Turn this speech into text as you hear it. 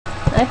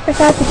I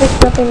forgot to pick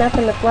something up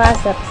in the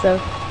last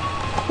episode.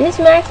 This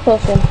Max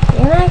Potion.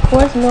 And I, of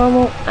course,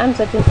 normal. I'm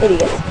such an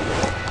idiot.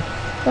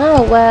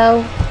 Oh,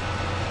 well.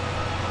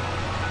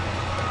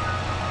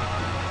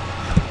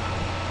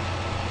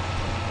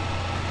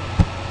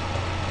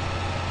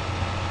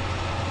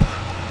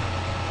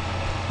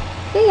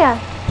 So, yeah.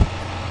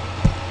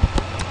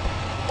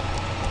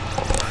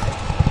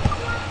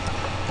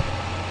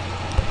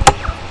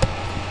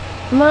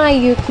 My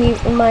Yuki,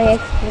 my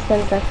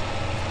ex-princess.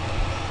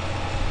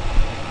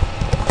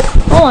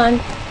 Hold on.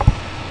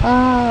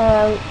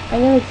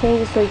 I'm gonna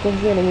change it so you can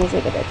hear the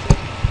music a bit.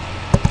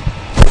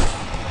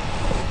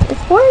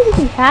 It's boring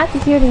because you have to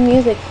hear the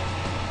music.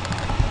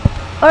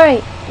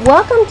 Alright,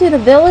 welcome to the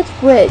village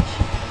bridge.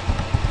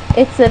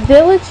 It's a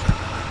village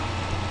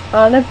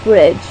on a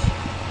bridge.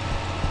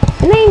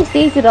 The name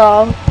states it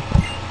all.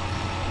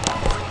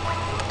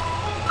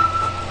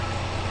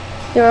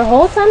 There are a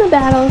whole ton of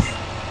battles.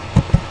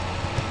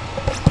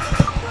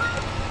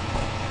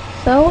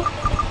 So,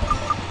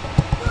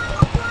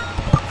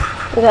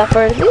 without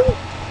further ado,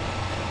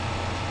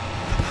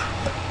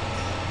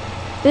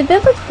 the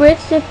village bridge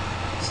just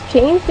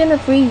changed in the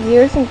 3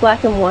 years in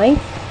black and white.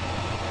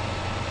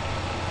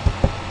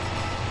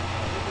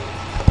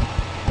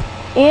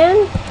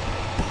 And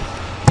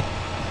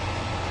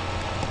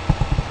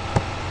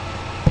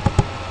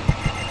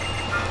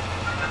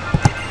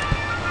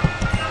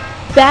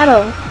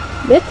battle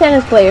with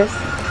tennis players.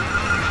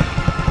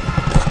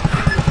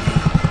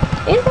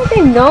 It's like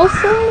they know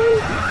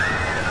someone.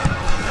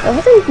 I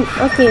wasn't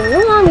okay.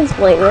 Let me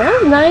explain. When I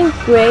was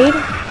 9th grade, I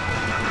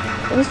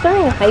was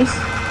starting high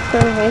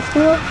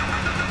school,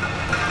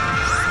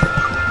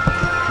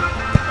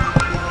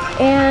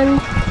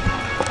 and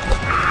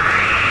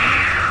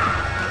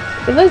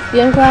it was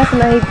gym class,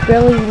 and I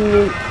barely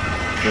knew.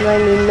 I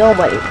knew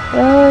nobody.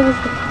 Well, it was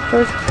the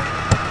first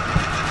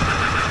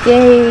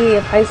day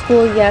of high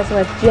school. Yeah, so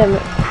I had gym.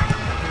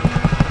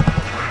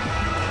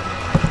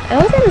 I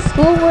was at a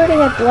school where they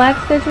had black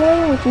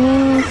scheduling, which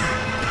means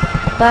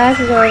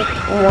classes are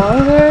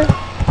longer,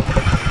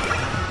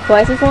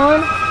 twice as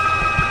long,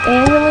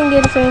 and you only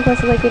get a certain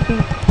classes like every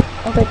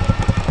other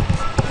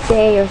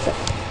day or so.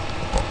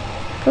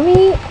 For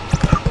me,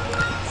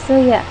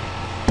 so yeah,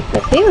 my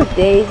favorite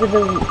days of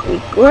the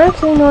week were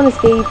actually known as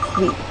days of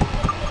the week.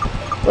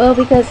 Well,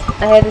 because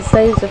I had to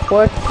study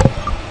support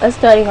a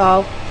study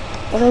hall.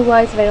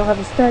 Otherwise, if I don't have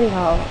a study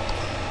hall,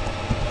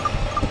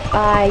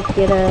 I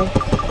get a...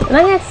 And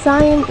I had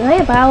science, and I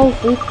had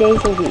biology 3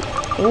 days a week.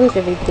 English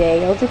every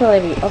day, algebra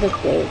every other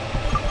day.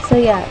 So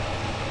yeah.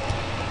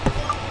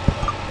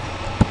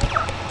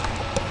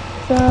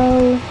 So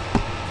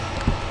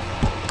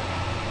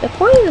the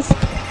point is,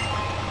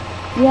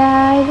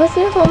 yeah, I was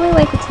there for only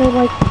like until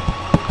like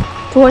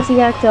towards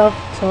the end of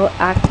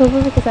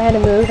October because I had to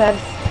move.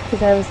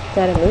 Because I was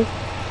gotta move.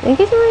 And in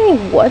case you're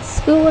wondering what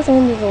school was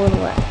in, there's a little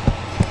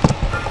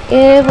left.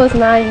 It was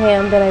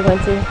Nottingham that I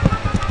went to.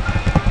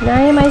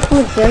 Nottingham High School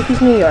in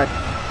Syracuse, New York.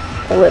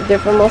 I lived there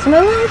for most of my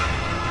life.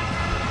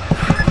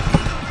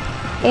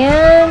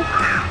 And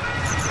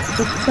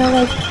until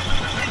like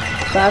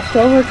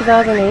October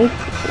 2008,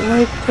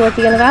 like towards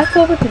the end of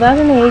October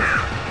 2008,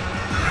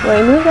 where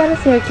I moved out of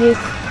Syracuse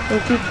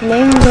into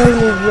Canandaigua,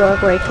 New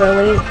York, where I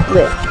currently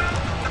live.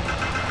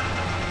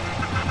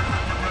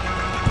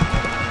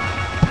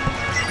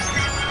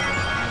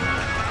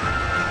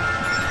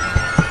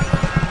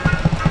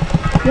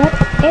 Yep,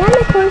 and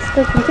of course,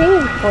 to continue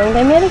the point,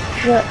 I met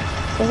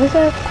there was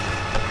a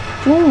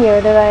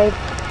junior that I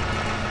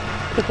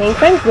became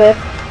friends with,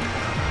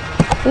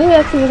 who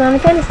actually was on the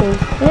tennis team,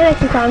 and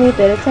actually taught me a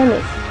bit of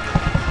tennis.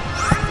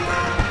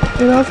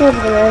 He also was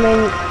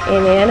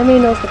an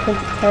anime knows the Prince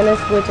of Tennis,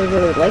 which I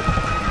really like.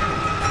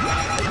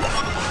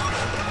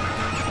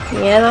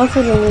 Yeah, and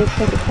also the new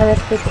Prince of Tennis,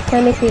 which is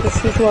technically the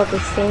sequel of the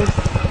same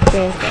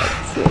series.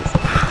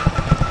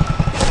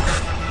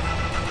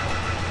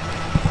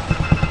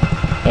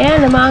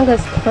 And the manga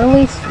is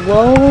currently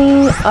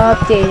slowly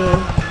updating.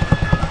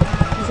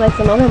 Just like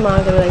some other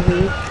manga that I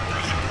read.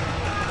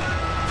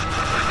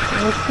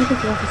 And I think this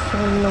is so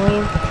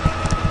annoying.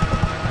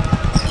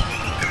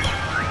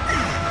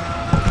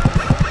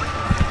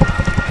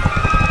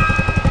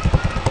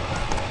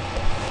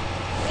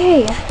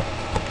 Okay.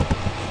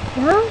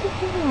 Now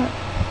what?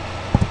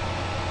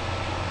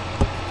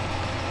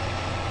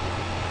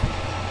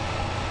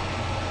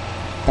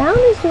 Down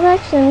this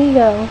direction we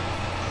go.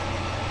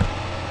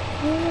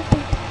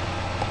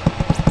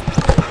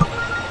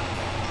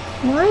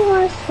 Now I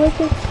want to switch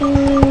it to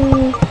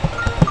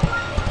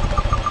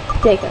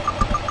Jacob.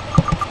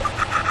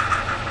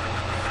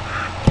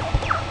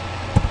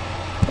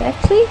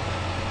 Actually,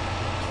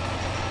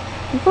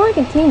 before I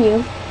continue,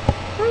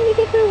 I need to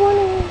get through one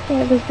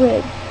of this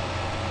bridge.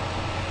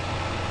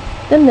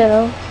 The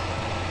middle.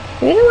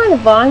 The reason why the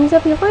volume's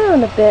up, you'll find it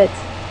on the bits.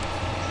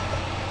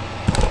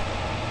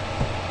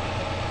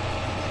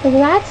 Because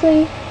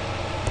actually,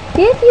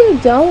 if you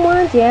don't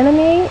want to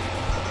animate,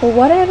 for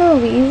whatever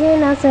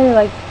reason, outside of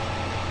like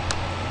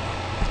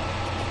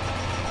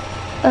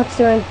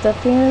upstairs and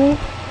stuff to animate,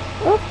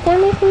 oh,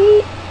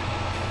 technically,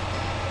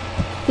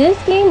 this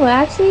game, well,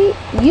 actually,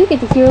 you get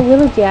to hear a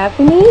little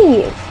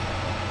Japanese.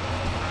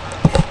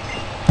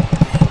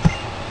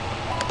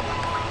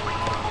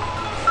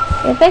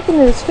 In fact, in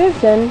the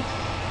description,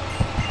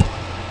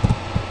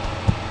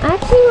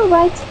 actually will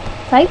write,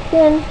 typed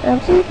in,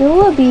 actually there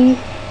will be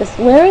the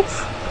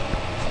lyrics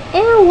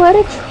and what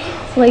it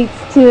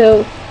translates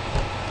to.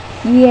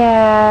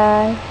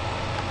 Yeah.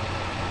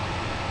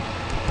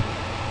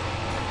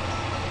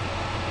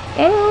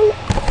 And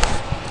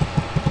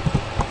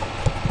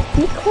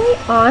to be quite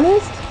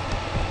honest,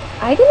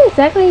 I didn't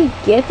exactly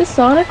get the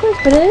Sonic ones,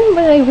 but then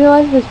when I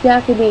realized it was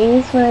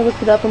Japanese when I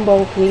looked it up on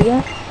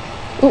Bulbapedia.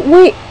 But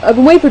wait, I've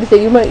been waiting for this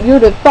day. You're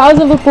the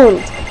 1,000th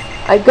opponent.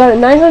 I've got a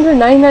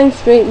 999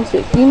 straight and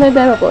 6. Be my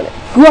battle opponent.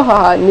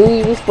 Gwahaha, knew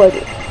you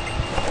displeasure.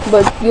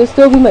 But you'll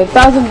still be my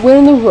 1,000th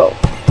win in a row.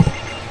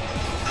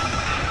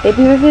 If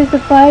you refuse to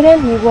fight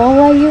him, he won't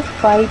let you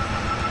fight.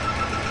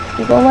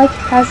 He won't let you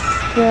pass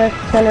the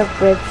center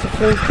bridge to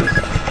please do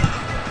so.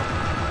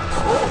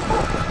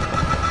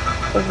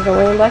 This is the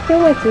way back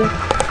in with you.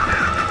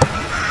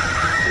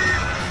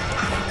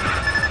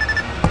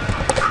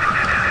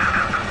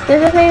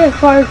 There's a thing as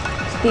far as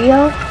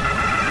steel.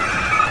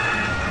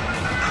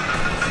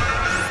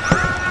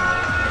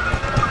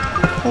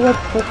 I love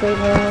quick right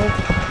now.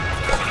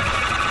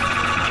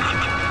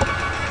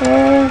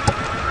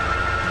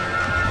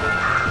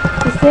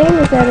 The thing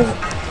is that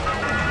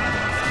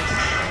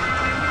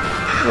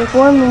with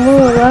one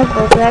removal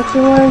levels, it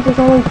actually learns its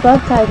only bug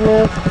type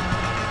move.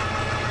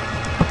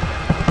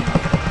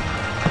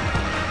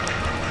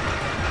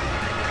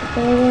 So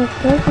we're going to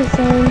focus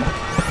on.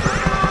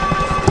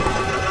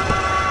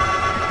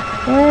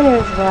 And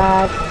there's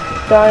that.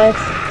 Darn it.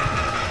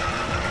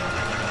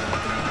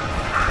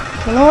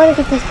 I don't want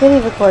to get this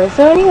video recorded.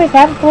 So anyways,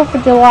 happy 4th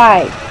of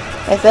July.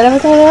 I said I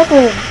was going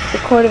to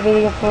record a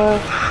video for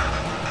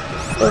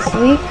this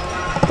week,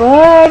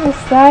 but I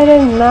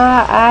decided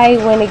not. I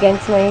went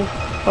against my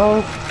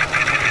own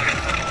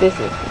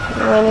business.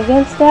 I went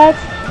against that.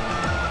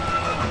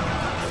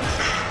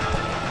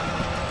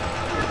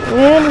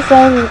 And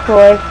decided to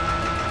record.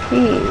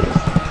 Jeez.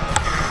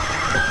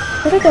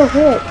 Critical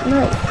hit.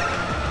 Nice.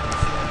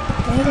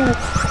 I gotta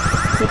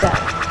see that.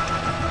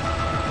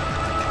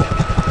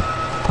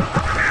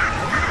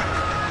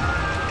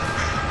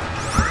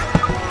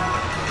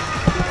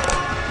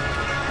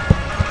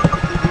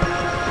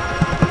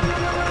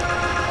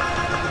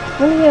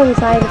 Let me hear the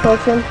side of the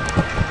potion.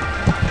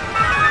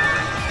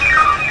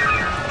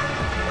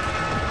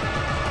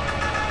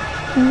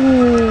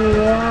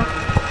 Yeah.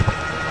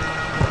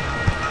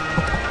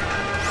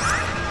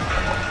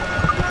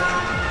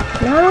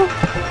 No?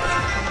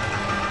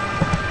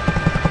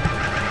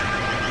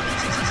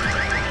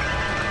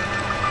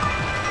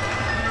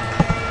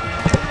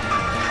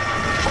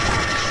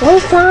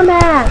 Where's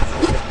combat?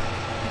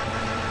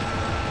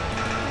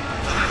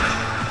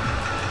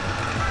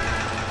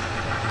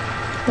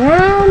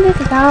 And this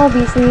is how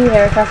obviously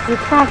Heracross's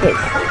attack is.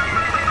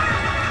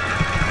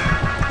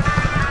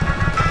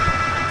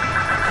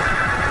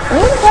 I'm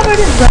going to cover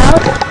this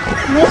route.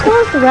 This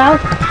one's the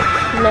route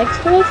next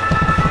to it.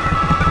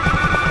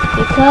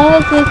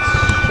 Because it's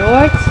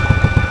short.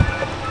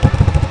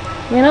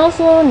 And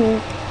also,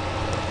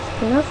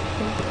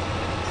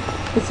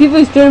 let's see if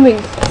he's trying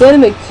to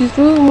make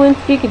 2-win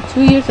streak in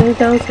 2 years and he's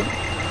down to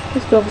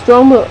let's go.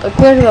 Strong move. I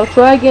cleared it. I'll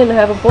try again and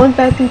have a one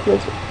fast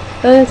influence.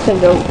 Then it's gonna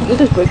go. You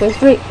just break my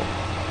streak.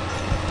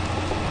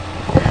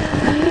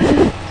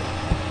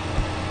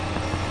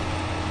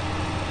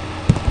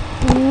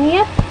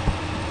 Yep.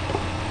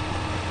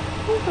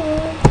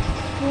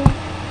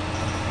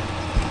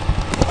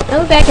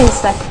 I'll be back in a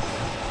second.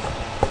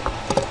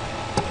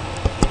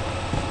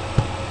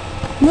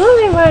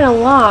 Moving right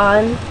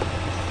along.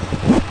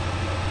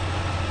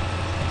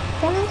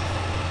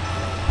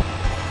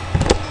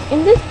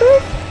 And this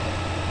bridge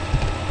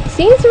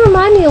seems to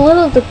remind me a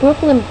little of the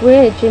Brooklyn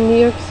Bridge in New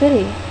York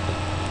City,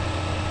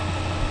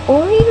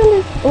 or even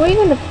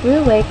the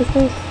Freeway,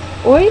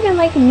 or even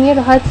like near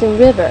the Hudson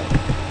River.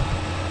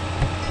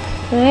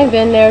 And I've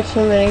been there too,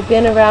 and I've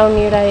been around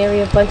near that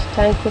area a bunch of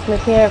times with my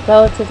parent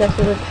relatives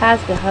actually live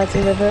past the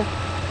Hudson River.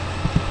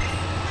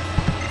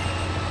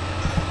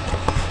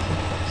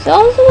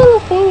 So it's a little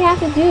thing you have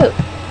to do.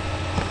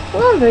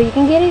 However, you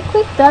can get it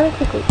done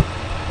quickly.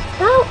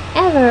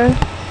 However,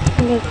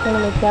 I'm going to turn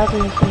on my browser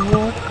machine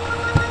here.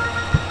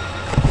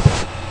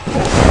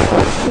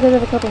 Because I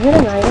have a couple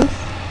hidden items.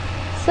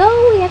 So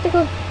we have to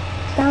go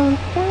down,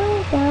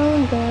 down,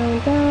 down, down,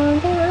 down,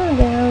 down,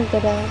 down,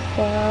 down,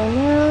 down,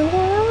 down,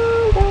 down,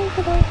 down,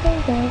 down, down,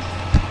 down.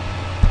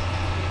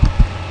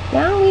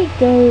 Down we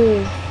go.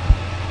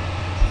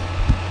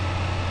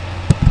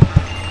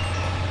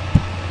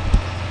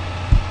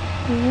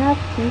 We have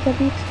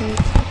BWT.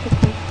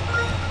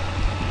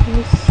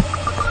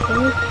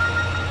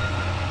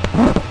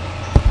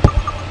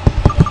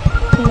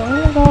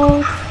 Nine of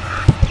those.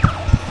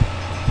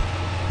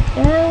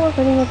 And we're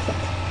pretty much set.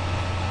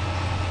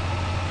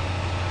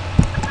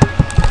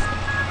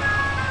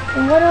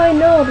 And what do I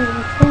know? There's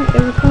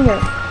a finger.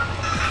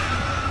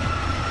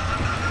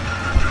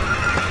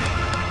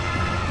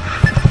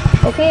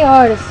 Okay,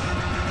 artist.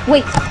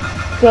 Wait.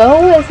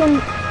 Go as in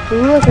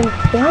who as in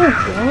there we go.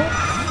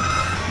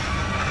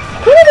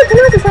 I can't even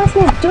pronounce his last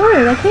name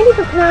Durin. I can't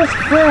even pronounce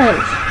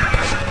French.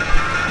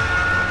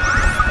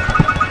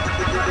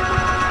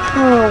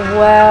 Oh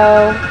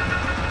wow.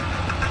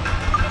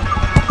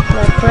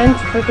 My French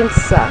freaking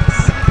sucks.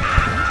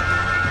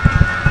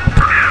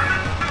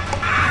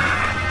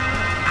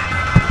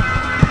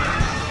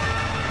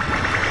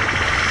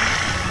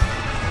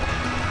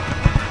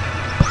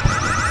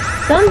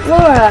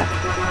 Sunflora,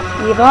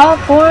 the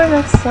evolved form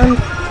of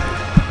Sunflora.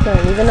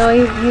 Even though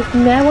you've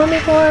met one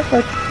before,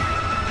 but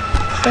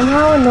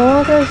somehow it no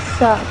longer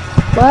sucks.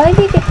 Why did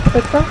you get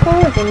the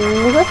Sunflora is a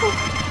new level?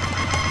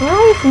 Why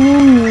is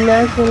new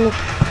nothing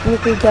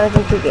Nuclear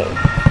Dungeon 2 game?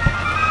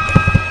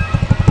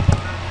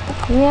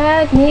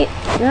 Yeah, neat.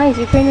 Nice,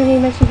 your trainer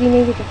name actually be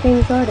named with the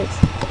famous artist.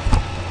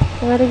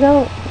 Way to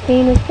go,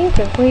 famous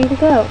painter. Way to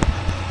go.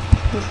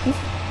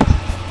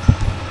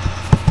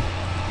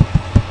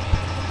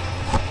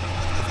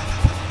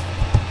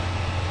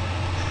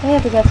 I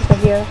have to guess it's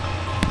over here.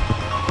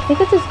 I think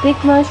it's this big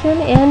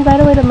mushroom, and by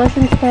the way, the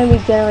mushrooms can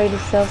regenerate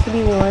itself, to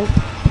be warned.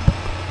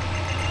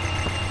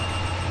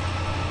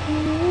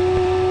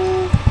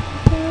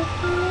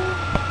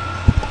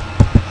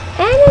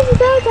 And this is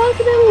how it's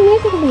accidentally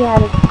music to be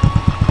added.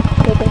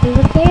 Okay, this is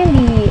a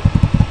candy.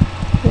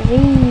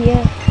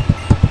 Yeah.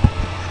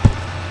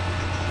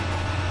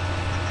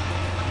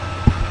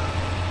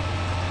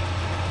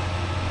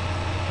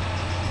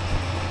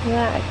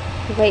 Yeah,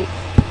 wait.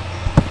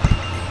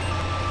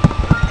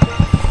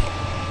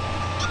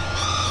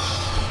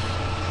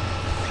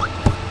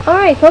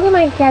 Alright,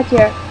 Pokemon catch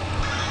here.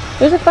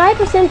 There's a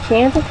 5%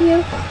 chance of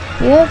you.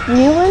 Your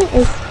new one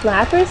is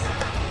Lapras.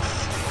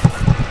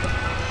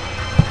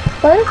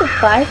 What is a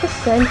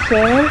 5%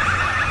 chance?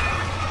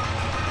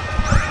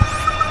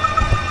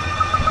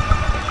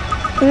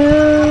 To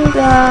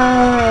the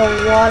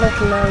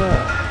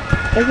watermelon.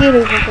 Okay, it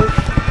is.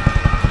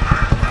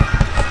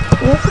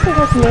 It looks like it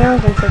has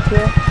nails and such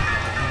here.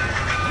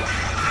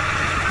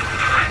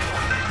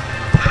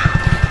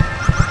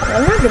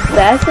 I'm not the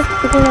best at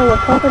figuring out what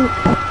Pokemon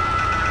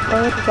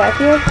to catch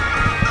here.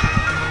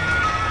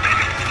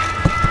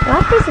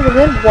 Lapras is a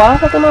good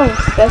water Pokemon with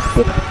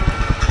specific.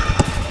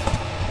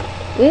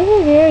 This is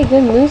a very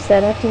good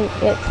moveset, I have to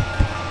admit.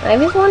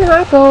 I've used one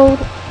Heart Gold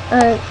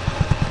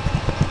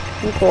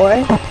before.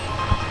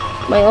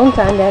 My own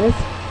time, that is.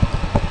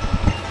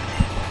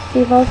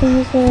 We've also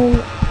used it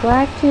in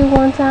Black 2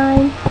 one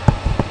time.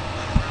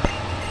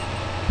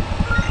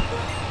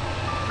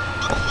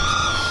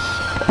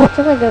 It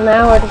took like an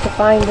hour to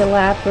find the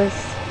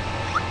Lapras.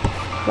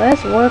 But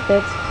it's worth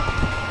it.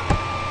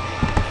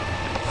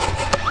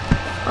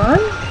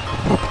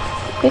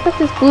 Pick up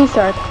this blue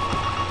shark.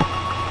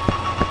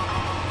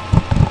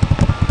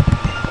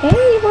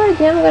 Hey, for a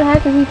gem, I'm gonna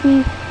have to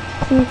repeat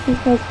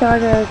my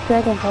starter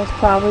Dragon Pulse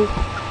probably.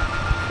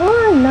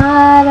 Or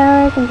not,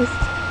 or I can just.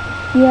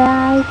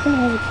 Yeah, I can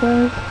have a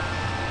gem.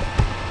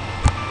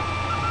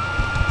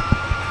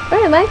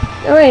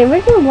 Alright,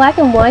 original Black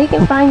and White, you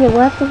can find your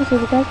leftovers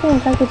with the best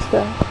and type of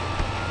stuff.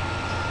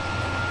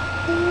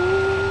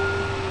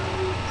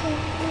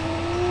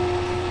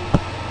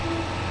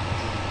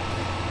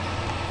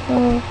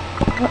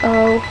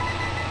 Uh-oh.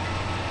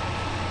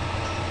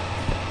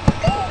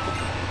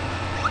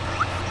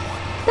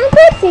 I'm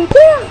Pepsi,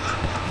 get out!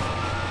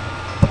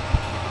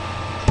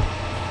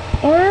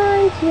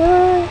 And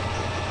you're...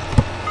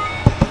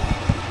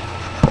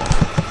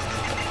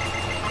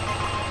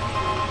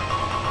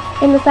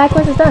 And the side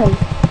quest is done.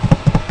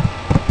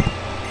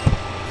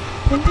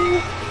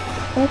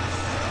 Let's...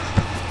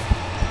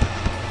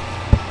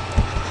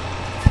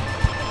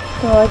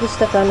 Oh, I just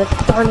stepped on it.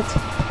 Darn it.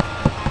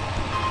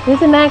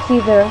 There's a Max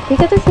Ether. Pick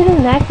up this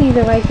hidden Max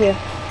Ether right here.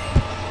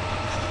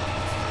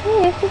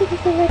 Hey, I think this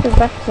is the right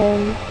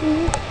direction.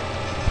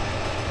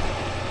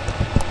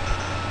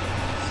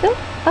 So,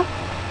 up.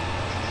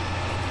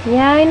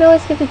 Yeah, I know I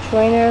skipped a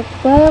trainer,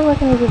 but what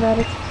can I do about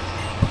it?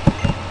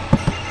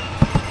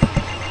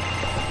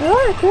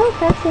 Oh, cool,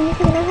 Pepsi, you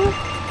can have it.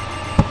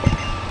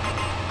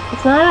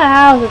 It's not a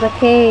house, it's a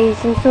cave,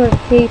 some sort of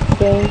cave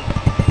thing.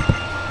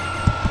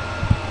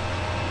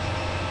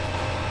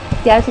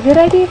 Yeah, it's a good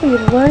idea for you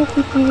to learn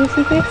to keep your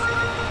secrets.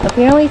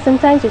 Apparently,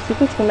 sometimes your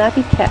secrets cannot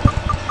be kept.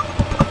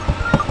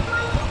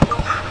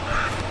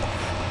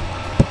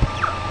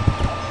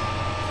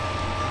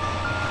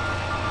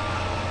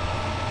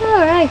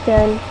 Alright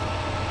then.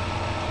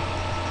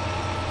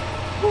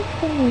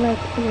 Something like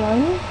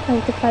one,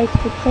 trying to fight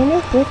the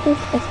trainers with this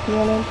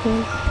SPN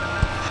team.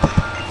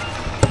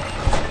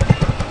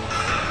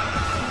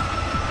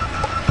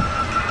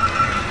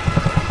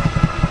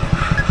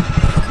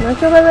 I'm not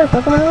sure whether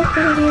Pokemon looks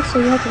pretty here, so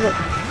you have to look.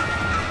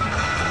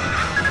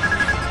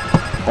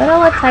 But I'll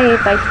let Tae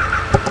fight.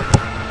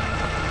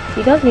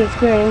 He does need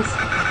experience.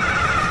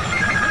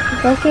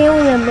 It's okay,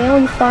 only a male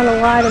you fought a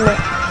lot in it.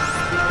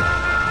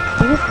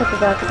 You just got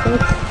about the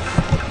face.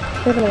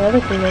 Better than other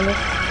team members.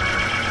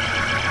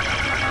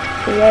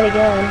 But yet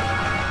again.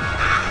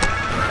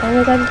 I'm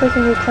the type of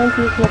person who tends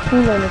to use my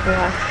team members a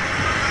lot.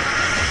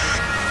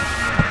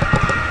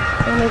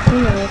 on my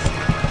teammates.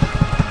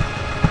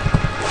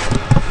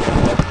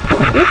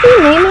 Your team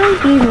may not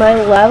be my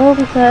level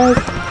because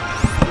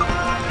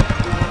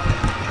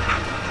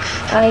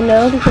I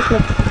know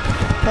because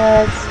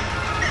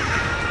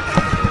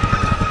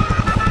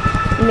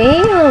may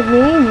or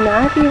may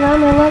not be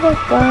around my level,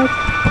 but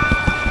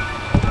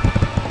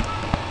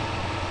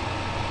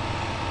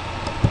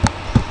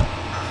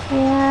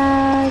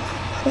yeah,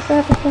 just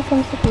have to put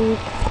some speed.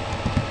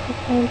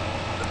 Okay.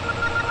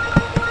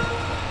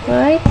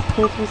 Right,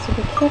 need to be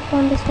super careful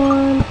on this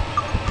one.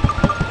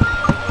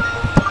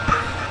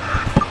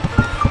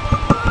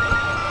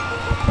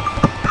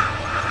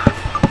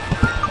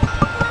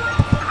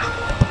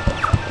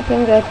 Okay,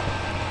 I'm good.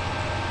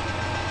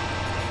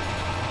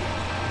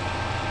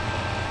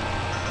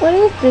 What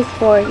is this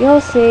for?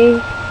 You'll see.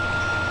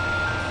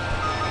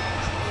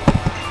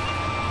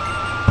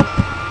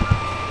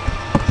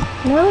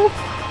 No,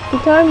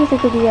 guitar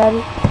music will be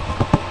added.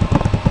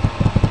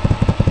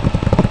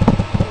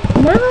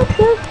 Not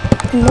just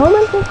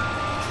moment.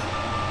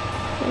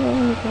 Let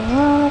me go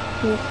up.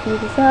 You see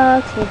the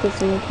socks. We'll get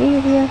some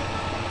material.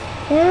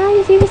 Yeah,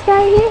 you see this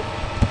guy here?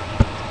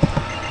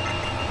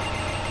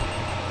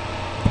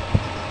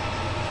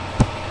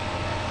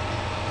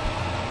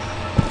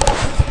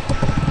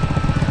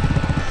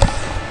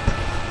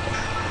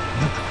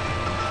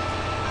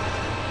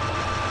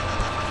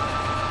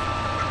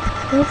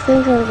 These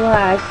things are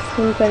black.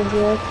 Seems pretty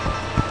good.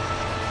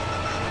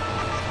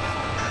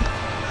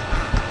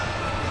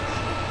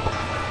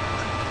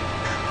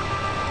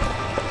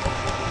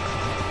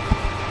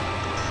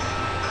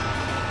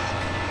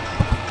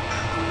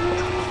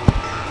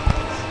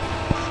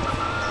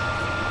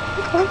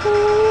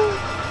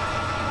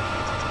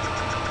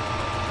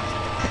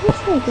 What's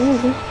so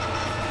good?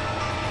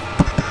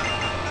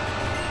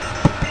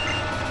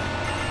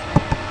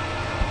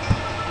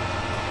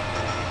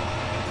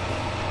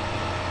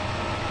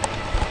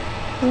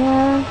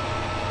 Yeah,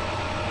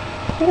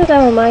 I think I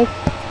will mic.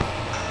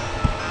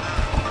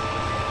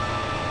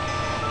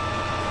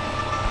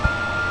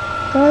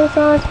 Bonus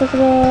on, supposed to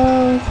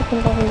go,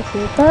 second ball in the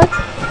team cuts.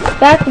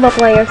 Basketball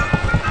players.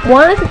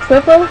 One is a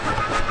triple,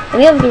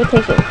 and the other is a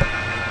rotation.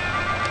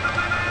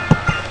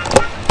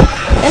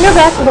 And they're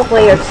basketball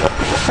players.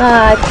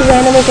 Two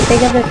random I can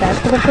think of as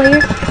basketball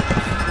players.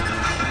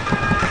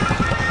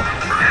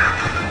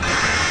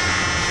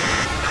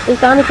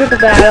 It's on a triple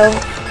battle.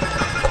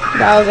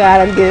 Oh god,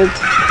 I'm duped.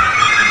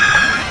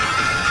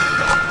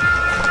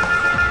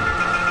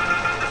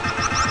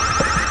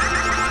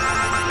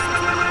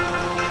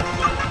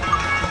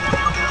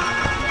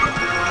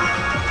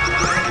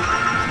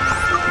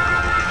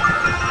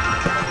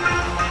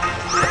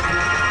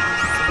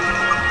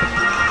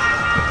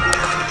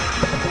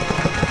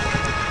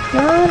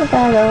 Not a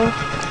battle.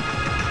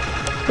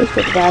 Just a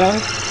battle.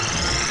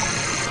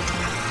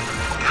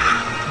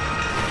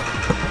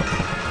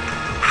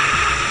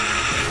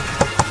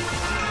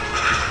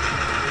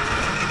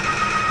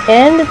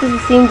 And this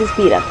is seem to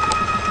speed up.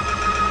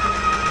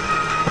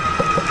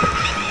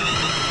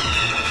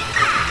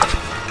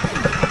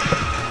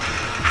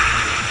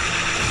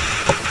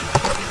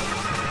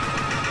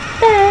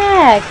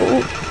 Back!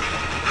 Ooh.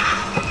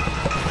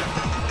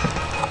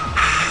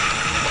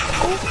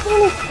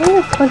 I'm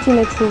gonna punch you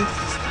next to me.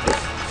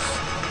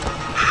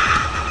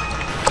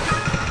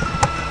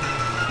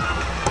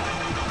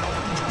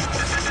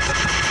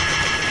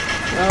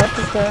 No, it's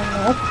just going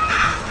up.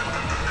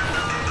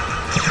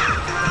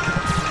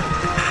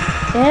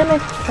 Damn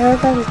it,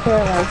 Paragraph is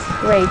paralyzed.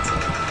 Great.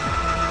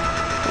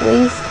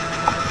 Please.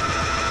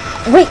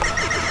 Wait!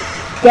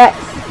 Yes!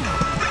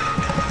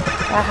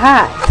 Aha!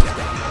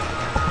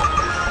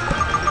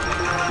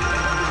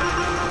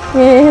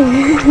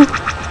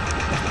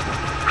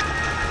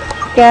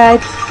 God.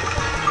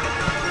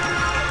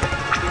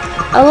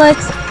 I'll let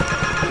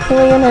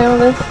Killian handle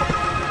this.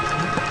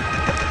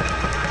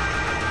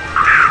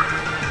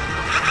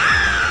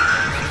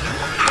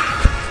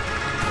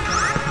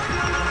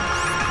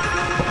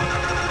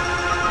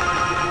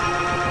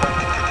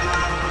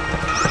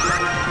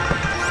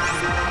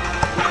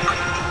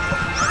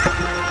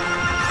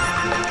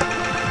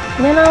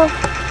 You know,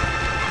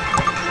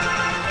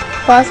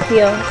 boss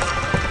kill.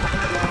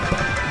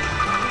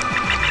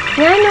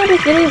 Yeah, I know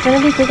this video is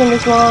gonna be taking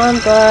this long,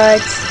 but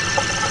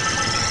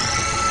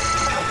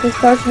this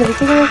part's gonna be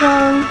taking this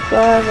long,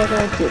 but what can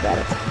I do about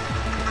it?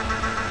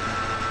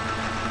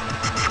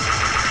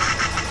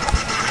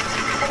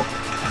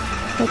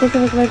 I guess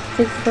it was like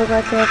 6 to go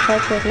back to that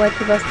fight with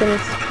lucky of us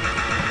didn't.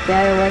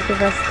 Yeah, lucky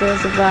of us still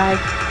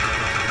survived.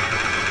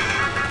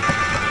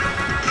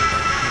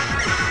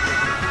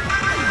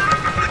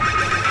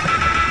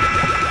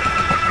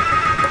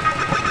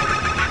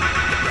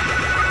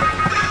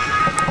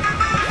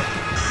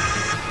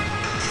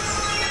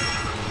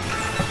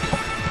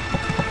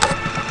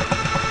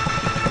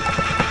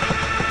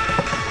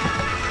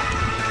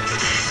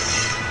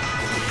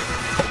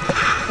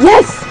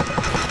 Yes!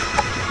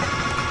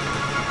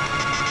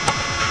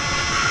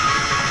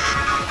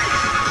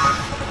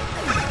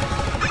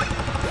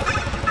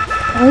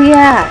 Oh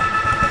yeah!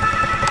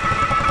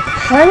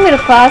 I'm gonna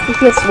pause to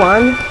heal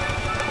Swan.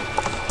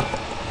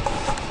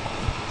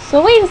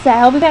 So wait a sec,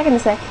 I'll be back in a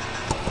sec.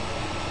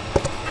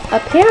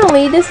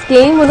 Apparently this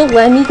game wouldn't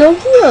let me go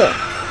heal.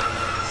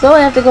 So I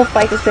have to go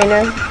fight this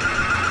trainer.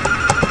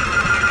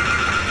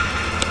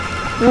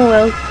 Oh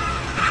well.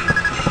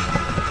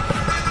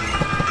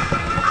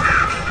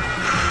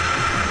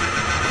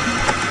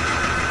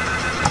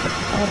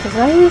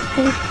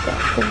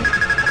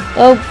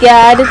 Oh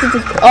god, this is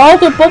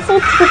they're both so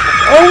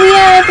oh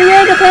yeah, I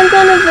forgot it depends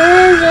on the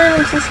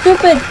version. It's so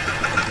stupid.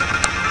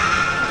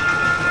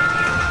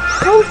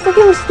 So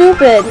freaking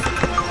stupid.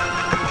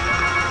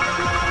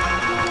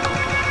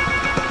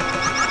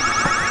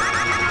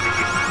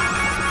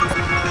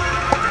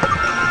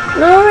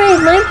 Alright,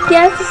 my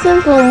guess is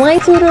simple. My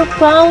two are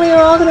probably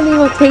all gonna be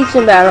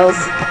rotation battles.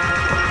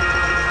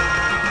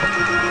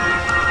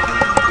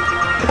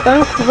 If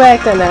I'm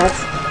correct on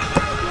that.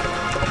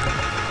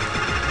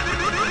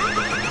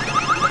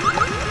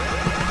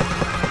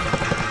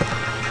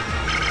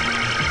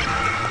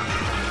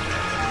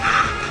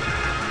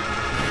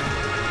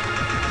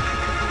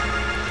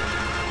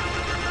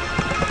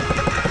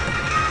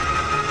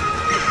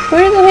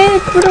 Where's the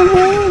head? Put him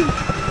away.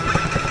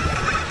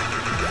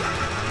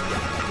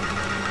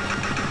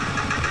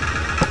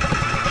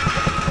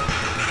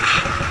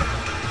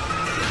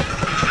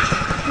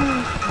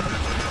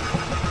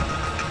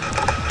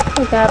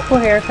 Oh god, poor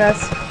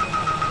haircuts.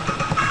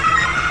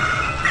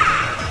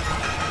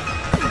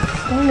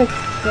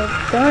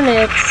 Darn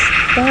it.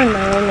 Darn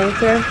my own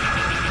nature.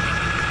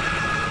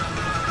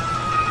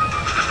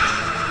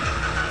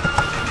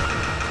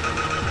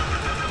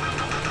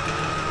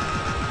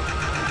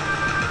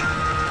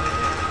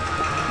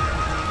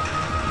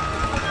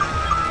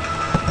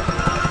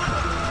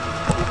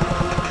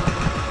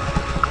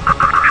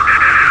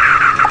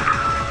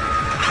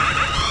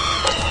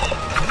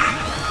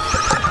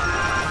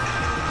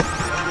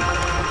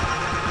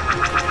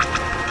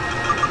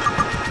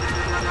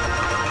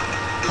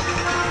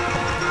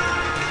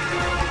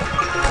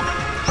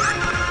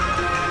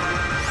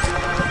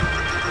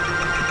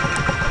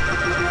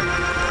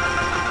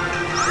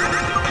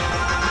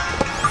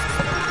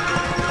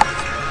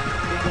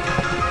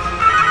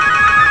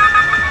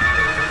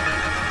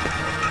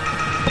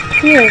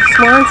 Here,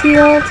 Swan's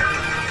healed.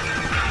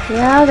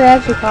 Now they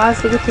actually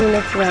pause to get to the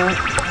next round.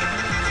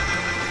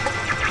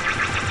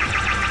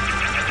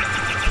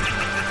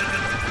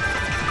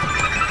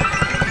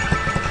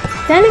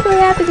 Technically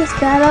after this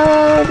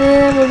battle,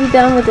 then we'll be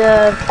done with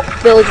the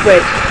village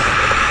break.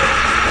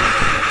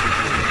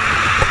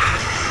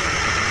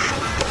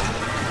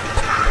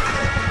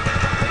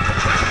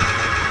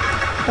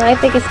 I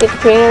think it's good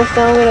trainer,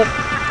 so I'm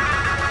gonna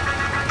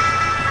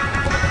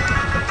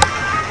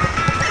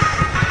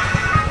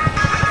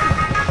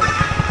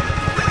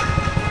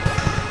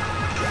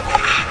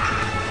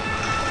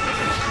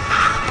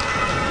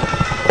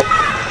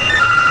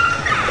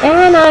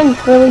and I'm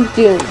really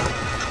doomed.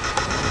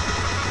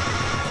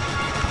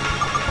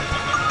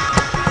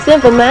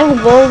 Simple,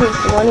 Manga Bowl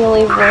is the one who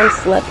only one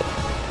slip.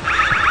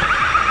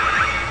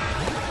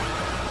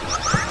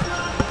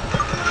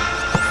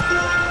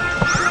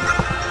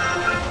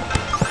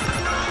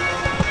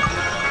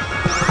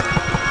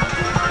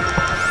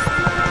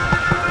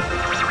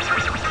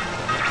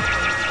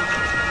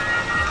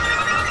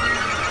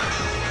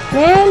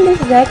 Man, this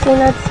is actually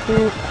not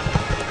smooth.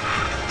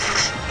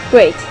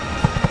 Great.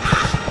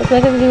 Looks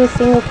like I have to do a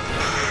single.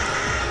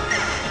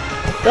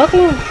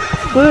 Talking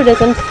screwed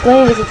as I'm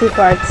explaining this in two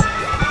parts.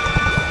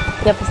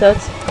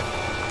 Episodes.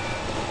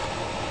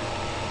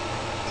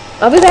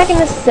 I'll be back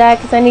in a sec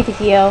because I need to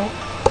heal.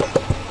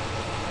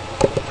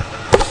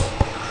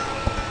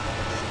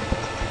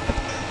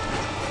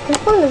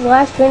 There's one of his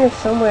last trainer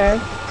somewhere.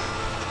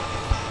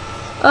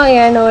 Oh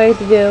yeah, I know what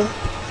to do.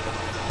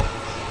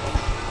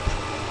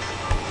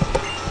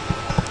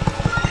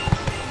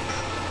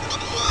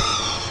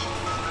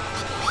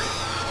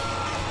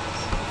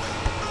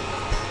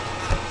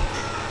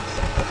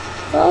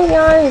 Well,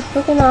 yeah, it's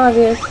freaking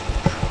obvious.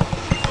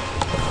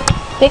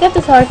 Pick up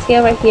this heart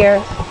scale right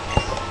here.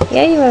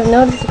 Yeah, you have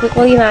noticed it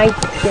quickly and I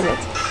didn't.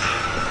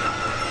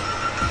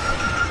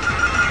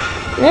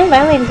 And then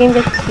finally the game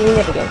gets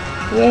significant.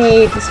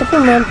 Yay, the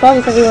Superman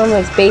follows everyone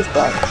with his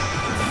baseball.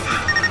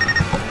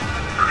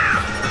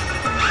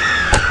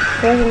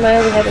 Whereas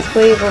Miley had this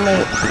wave when my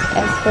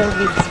ex going to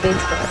beat this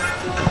baseball.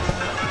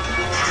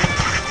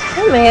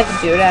 I may have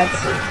to do that.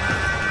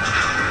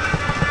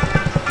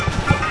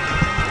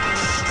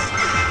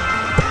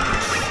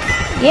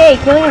 Yay,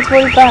 killing is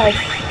 45.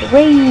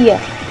 Hooray!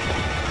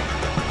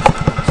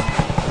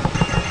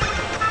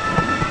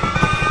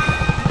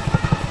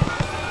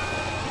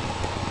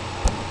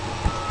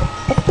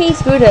 Okay,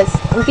 screw this.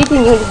 I'm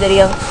continuing this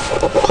video.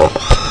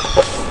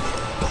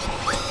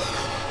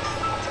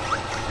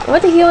 I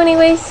want to heal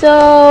anyway,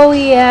 so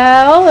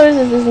yeah, all there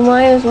is this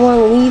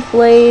 -1 leaf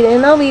blade,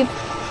 and I'll be...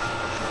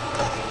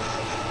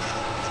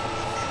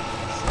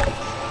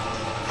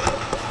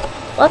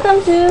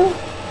 Welcome to...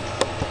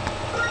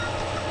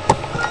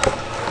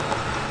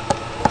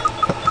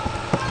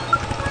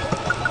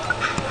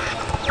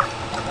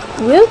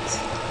 route.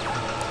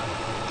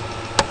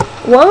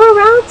 One more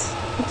route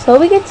until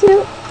we get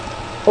to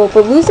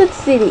Opelousas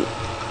City.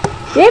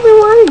 Hey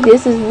everyone,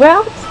 this is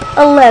Route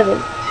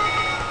 11.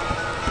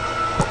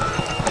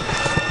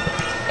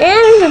 And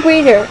there's a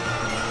breeder.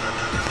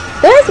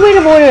 That's way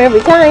to border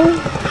every time.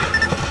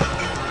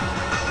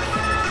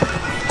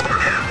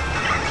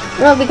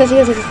 Well, because he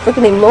has this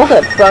freaking Emolga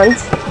up front.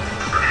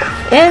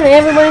 And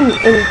everyone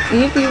in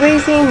UFB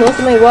Racing, most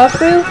of my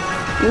walkthrough,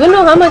 you will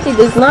know how much he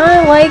does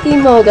not like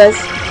Emolgas.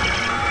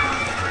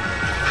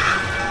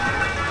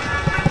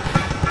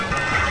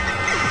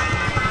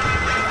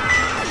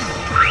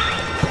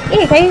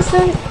 Hey,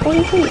 Tyson, what do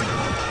you think?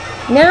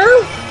 Now?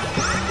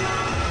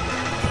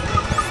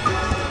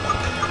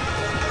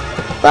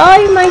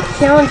 Follow my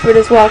challenge for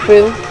this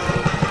walkthrough.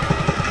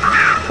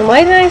 So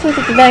why did I switch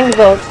it to bang the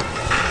boat?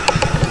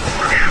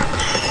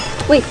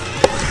 Wait.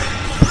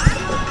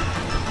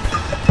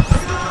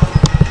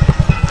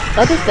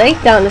 I'll just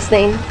take down this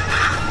thing.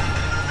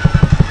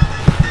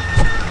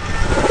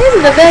 This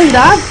is the best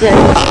option.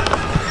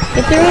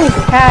 Considering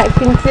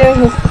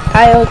his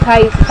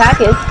Kai's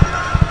package.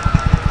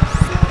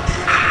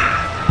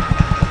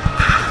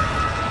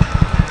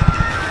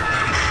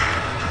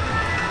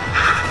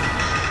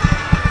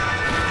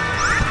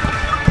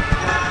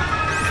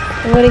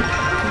 I'm gonna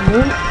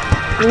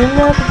move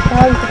up,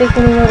 probably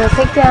predicting another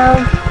takedown.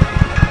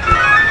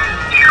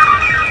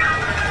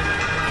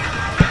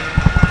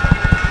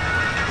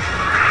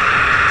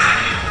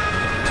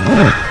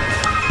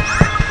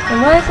 And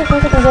why is it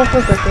supposed to go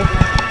for quickly?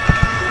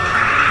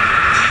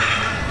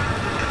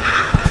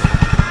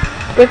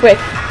 Quick.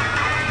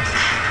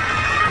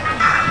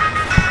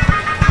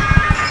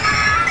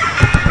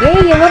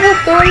 Yay, another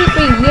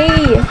 33,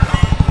 yay!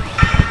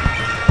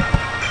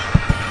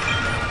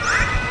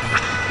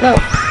 No,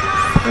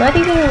 not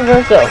even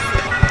reversal.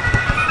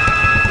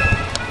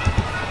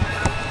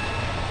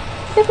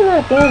 Definitely not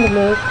a fan of the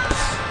move.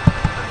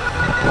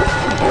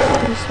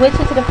 You switch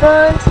it to the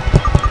front.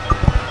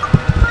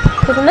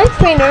 To the next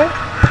trainer.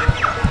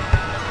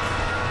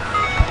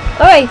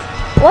 Alright,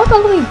 walk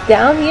all the way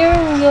down here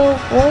and you'll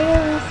avoid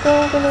him. So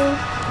I'm gonna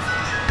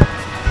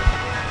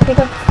pick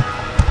up.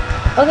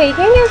 Okay, you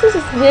can't guess this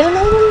is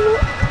minimum,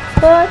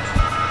 but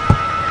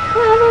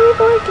whatever, we're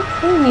going to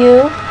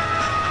continue.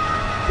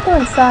 Go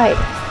inside.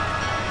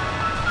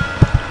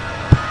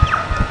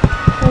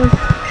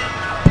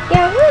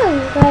 Yeah, really,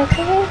 like,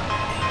 okay.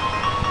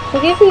 So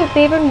give me your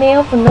favorite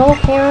male for no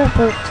apparent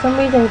for some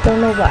reason I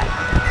don't know why.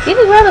 These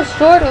is rather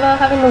short without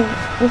having to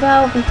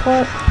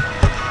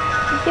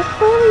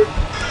before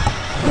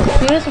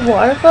do this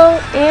waterfall,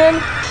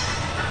 and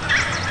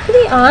to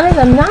be honest,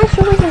 I'm not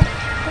sure we can.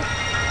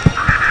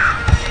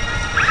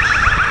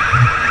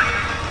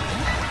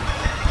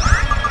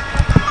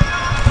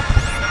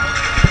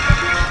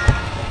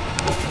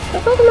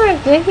 Pokemon are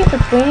good here for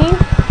training.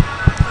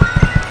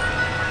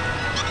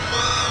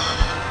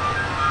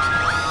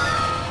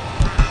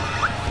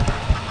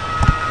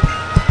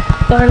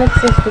 Darn, it's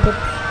so stupid.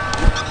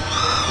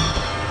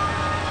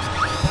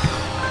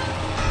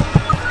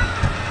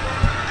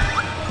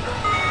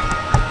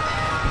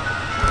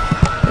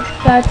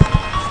 Let's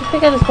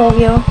pick up this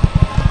Pokemon.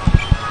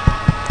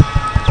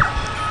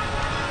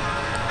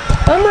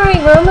 Don't worry,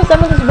 we're almost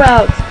done with this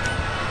route.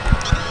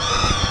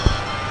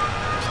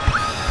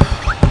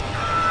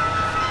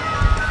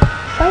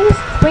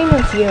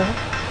 Trainers here.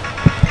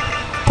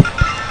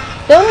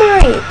 Don't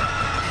worry.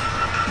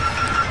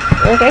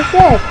 Like I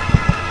said,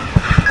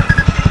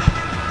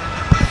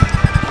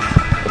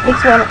 it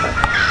takes one.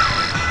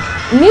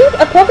 Meet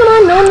a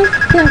Pokemon known as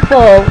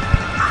Pinfo.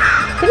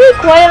 To be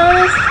quite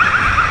honest,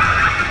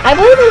 I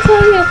believe until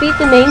you beat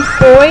the main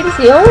story, this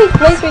is the only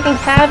place where you can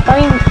fight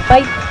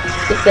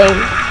the same.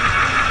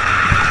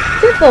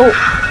 Pinfo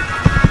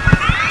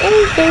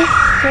is this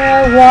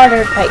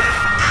water type.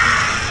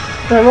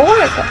 Normal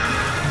water type.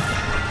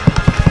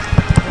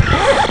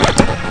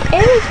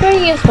 And it's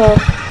very useful.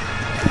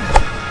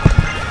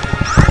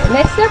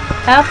 Next up,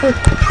 Alpha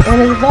on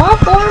his ball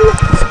form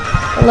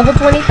at level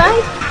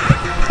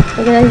 25.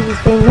 We're gonna use this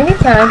thing many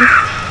times.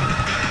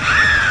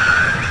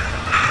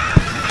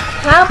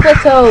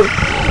 Palpitoad.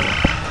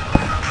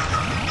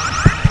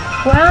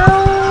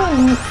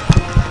 Ground,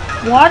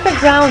 water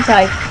ground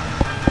type.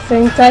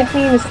 Same type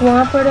being the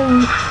Swampert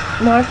and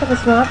Marshall the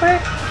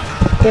Swampert.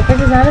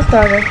 Difference is not a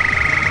starter.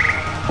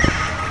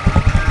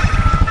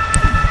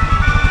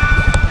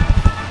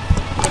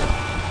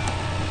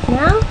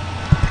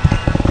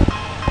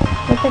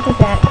 Look at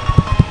that.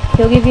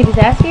 He'll give you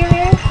disaster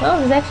here? Oh,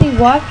 there's actually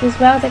this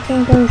route that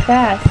can go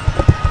fast.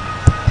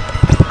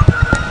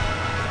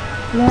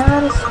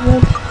 Now to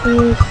switch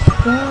to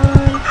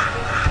Storm.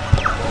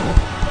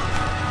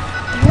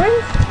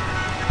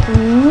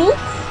 And Meat?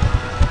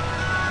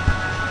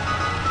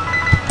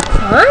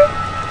 Huh?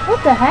 What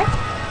the heck?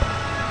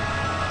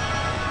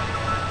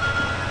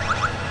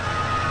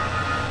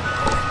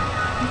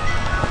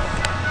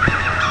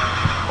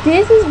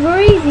 This is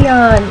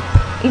Virizion,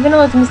 even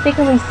though it's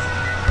mistakenly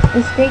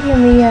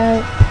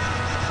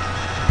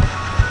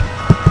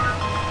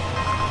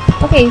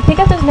of Okay, pick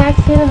up this max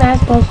 10 and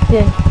max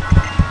potion.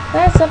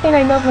 That's something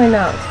I know by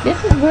now. This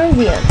is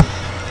Ruzian.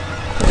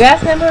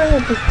 Grass member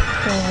with the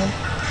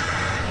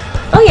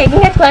oh yeah, you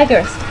had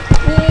Flaggers.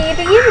 Yeah,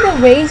 they gave you the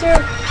Razor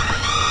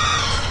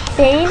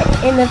Thane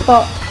in the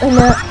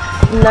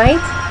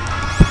night.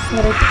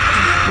 But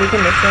we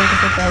can mix it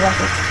because it's our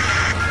weapons.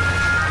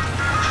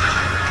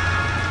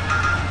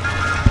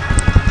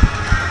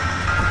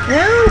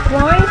 Now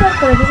flying up,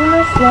 but it isn't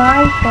a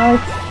slide, but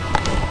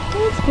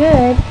it's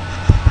good,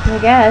 I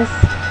guess.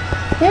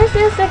 This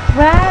is a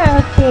crowd.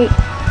 Okay.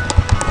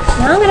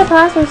 Now I'm gonna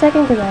pause for a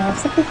second because I have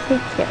something to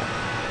take care of.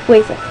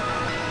 Wait a second.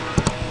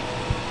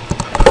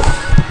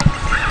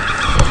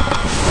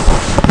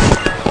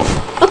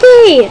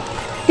 Okay,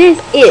 this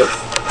is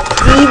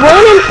the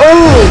one and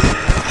only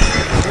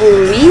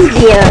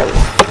Ruzian.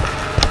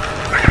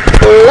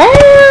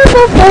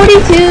 Level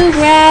 42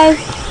 grass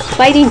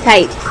fighting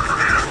type.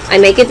 I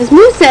may get this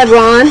moveset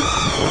wrong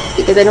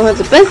because I don't have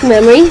the best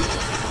memory.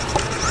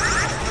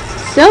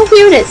 So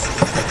here it is.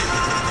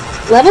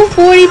 Level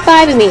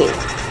 45 of me.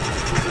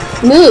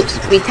 Moves: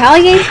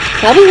 Retaliate,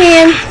 Helping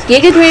Hand,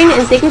 Giga Drain,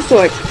 and Sacred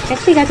Sword.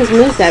 Actually got this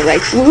moveset right.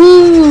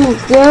 Woo!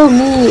 Go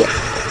me!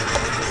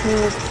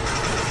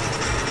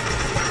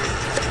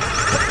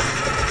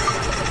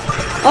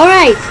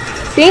 Alright,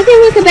 same thing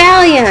with the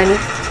Balion.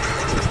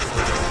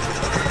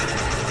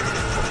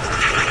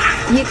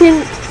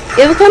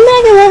 It will come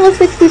back at level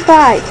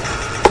 65.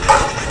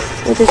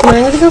 Which is when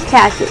I'm going to go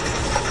catch it.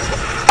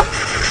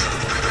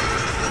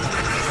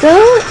 So,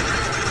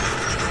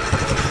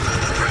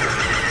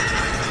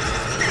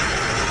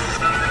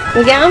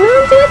 we get on to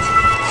it.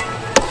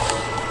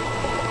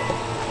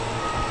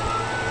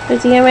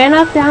 But he ran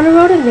off down the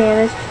road and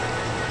vanished.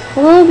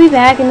 We'll be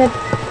back in the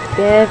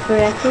bed for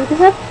actually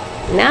this up.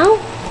 Now,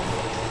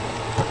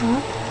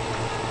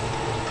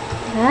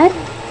 that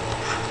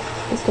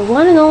is the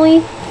one and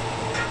only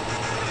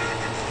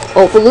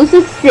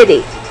Opaloosa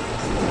City.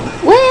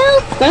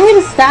 Well, I'm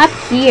going to stop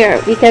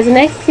here because the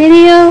next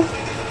video,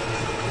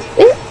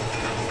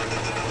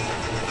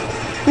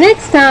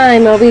 next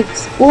time I'll be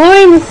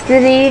exploring the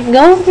city,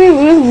 going through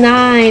Room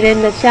 9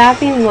 in the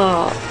shopping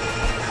mall.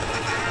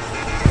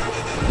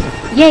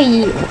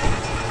 Yay!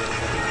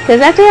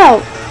 Because after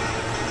all,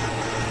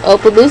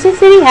 Opaloosa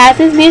City has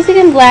its music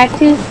in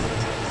Blacktooth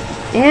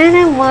and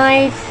in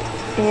white,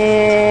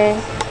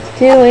 and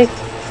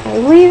I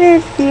believe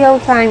it's the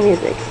old time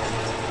music.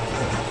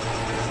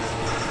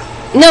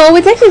 No,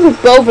 it's actually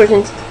for both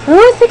versions. I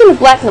was thinking of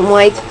black and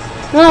white.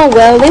 Oh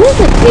well, they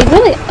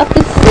really upped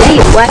the city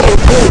in black and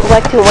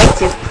black to white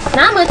too.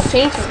 Not much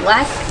change for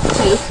black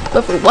tooth,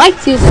 but for white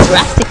tooth, a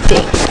drastic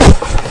change.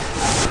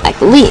 I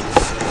believe.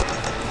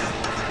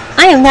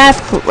 I am not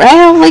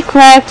probably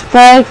correct,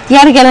 but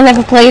yet again, I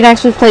never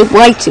actually played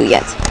white tooth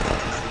yet.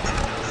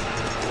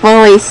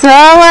 Only so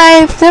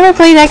I've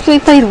never actually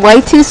played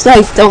white tooth, so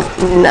I don't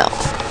know.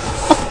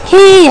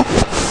 Okay,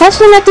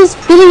 question at this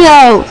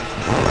video.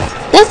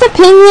 Just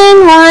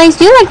opinion-wise,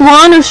 do you like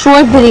long or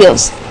short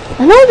videos?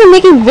 I know I've been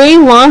making very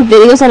long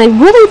videos, and I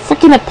really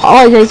freaking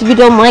apologize if you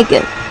don't like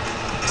it.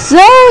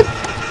 So,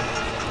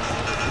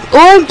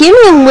 or give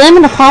me a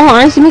limit of how long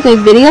I should make my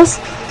videos,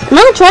 and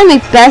I'm gonna try my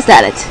best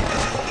at it.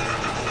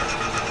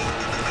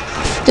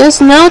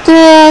 Just note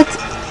that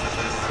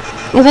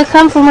if I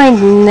come for my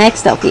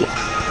next LP.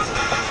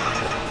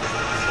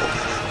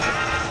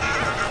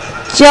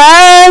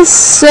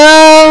 Just so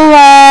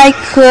I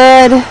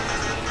could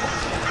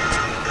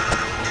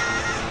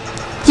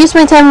use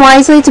my time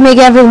wisely to make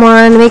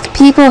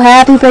people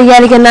happy, but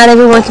yet again, not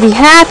everyone can be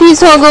happy,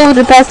 so I'll go with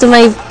the best of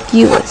my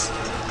viewers.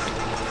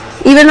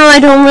 Even though I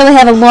don't really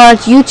have a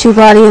large YouTube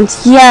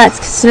audience yet,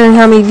 considering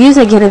how many views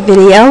I get a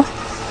video.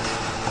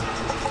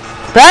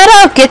 But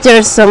I'll get there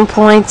at some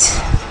point.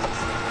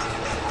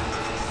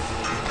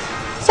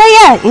 So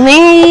yeah, you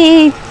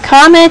may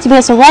comment, you may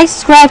also like,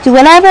 subscribe, do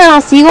whatever, and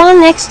I'll see you all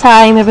next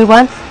time,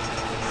 everyone.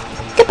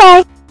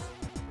 Goodbye.